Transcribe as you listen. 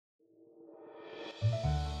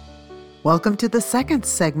Welcome to the second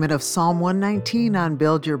segment of Psalm 119 on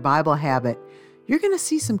Build Your Bible Habit. You're going to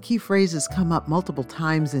see some key phrases come up multiple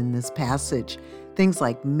times in this passage. Things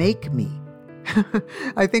like make me.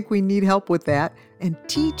 I think we need help with that. And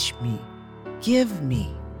teach me. Give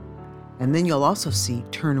me. And then you'll also see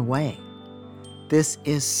turn away. This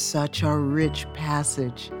is such a rich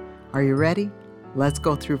passage. Are you ready? Let's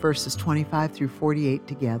go through verses 25 through 48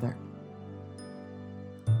 together.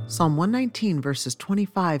 Psalm 119, verses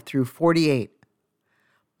 25 through 48.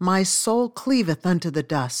 My soul cleaveth unto the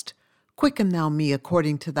dust. Quicken thou me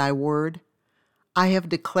according to thy word. I have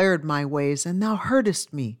declared my ways, and thou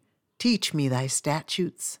heardest me. Teach me thy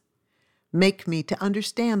statutes. Make me to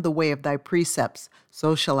understand the way of thy precepts,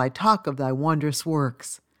 so shall I talk of thy wondrous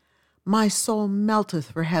works. My soul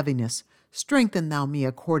melteth for heaviness. Strengthen thou me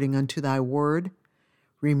according unto thy word.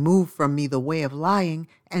 Remove from me the way of lying,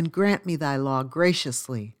 and grant me thy law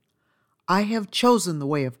graciously. I have chosen the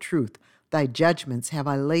way of truth. Thy judgments have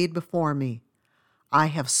I laid before me. I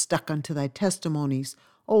have stuck unto thy testimonies.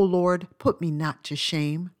 O Lord, put me not to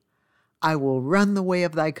shame. I will run the way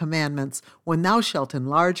of thy commandments when thou shalt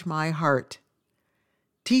enlarge my heart.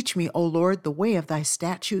 Teach me, O Lord, the way of thy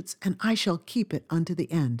statutes, and I shall keep it unto the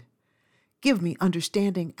end. Give me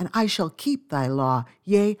understanding, and I shall keep thy law.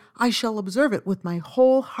 Yea, I shall observe it with my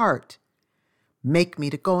whole heart. Make me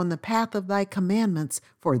to go in the path of thy commandments,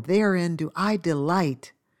 for therein do I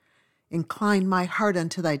delight. Incline my heart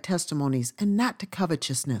unto thy testimonies, and not to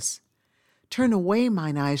covetousness. Turn away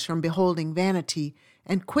mine eyes from beholding vanity,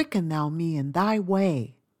 and quicken thou me in thy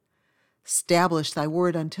way. Establish thy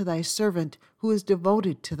word unto thy servant, who is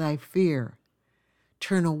devoted to thy fear.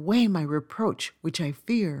 Turn away my reproach, which I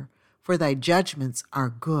fear, for thy judgments are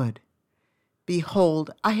good. Behold,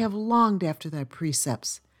 I have longed after thy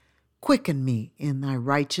precepts. Quicken me in thy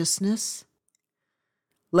righteousness.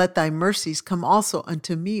 Let thy mercies come also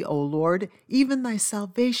unto me, O Lord, even thy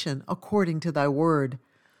salvation according to thy word.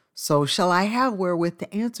 So shall I have wherewith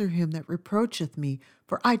to answer him that reproacheth me,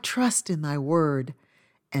 for I trust in thy word.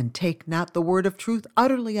 And take not the word of truth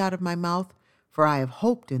utterly out of my mouth, for I have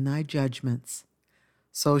hoped in thy judgments.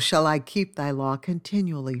 So shall I keep thy law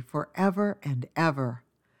continually forever and ever.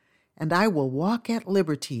 And I will walk at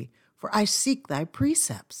liberty, for I seek thy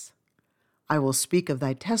precepts. I will speak of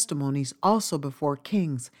thy testimonies also before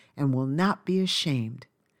kings, and will not be ashamed.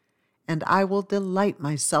 And I will delight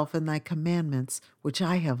myself in thy commandments, which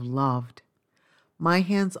I have loved. My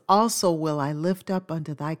hands also will I lift up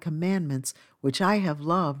unto thy commandments, which I have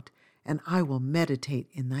loved, and I will meditate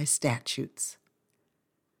in thy statutes.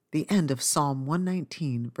 The end of Psalm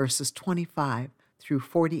 119, verses 25 through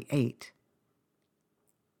 48.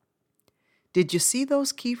 Did you see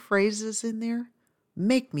those key phrases in there?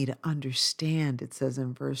 Make me to understand, it says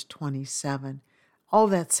in verse 27. Oh,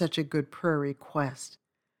 that's such a good prayer request.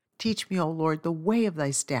 Teach me, O Lord, the way of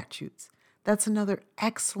thy statutes. That's another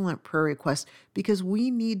excellent prayer request because we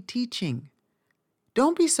need teaching.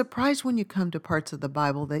 Don't be surprised when you come to parts of the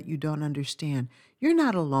Bible that you don't understand. You're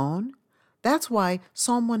not alone. That's why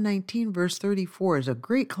Psalm 119, verse 34 is a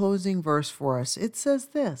great closing verse for us. It says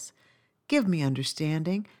this, give me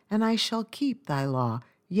understanding, and I shall keep thy law.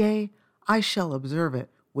 Yea, I shall observe it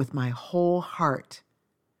with my whole heart.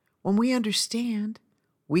 When we understand,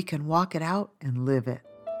 we can walk it out and live it.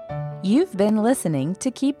 You've been listening to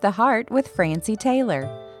Keep the Heart with Francie Taylor.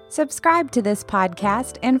 Subscribe to this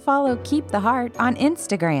podcast and follow Keep the Heart on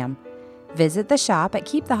Instagram. Visit the shop at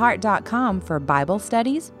keeptheheart.com for Bible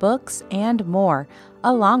studies, books, and more,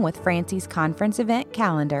 along with Francie's conference event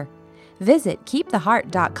calendar. Visit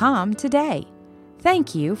keeptheheart.com today.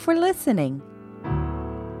 Thank you for listening.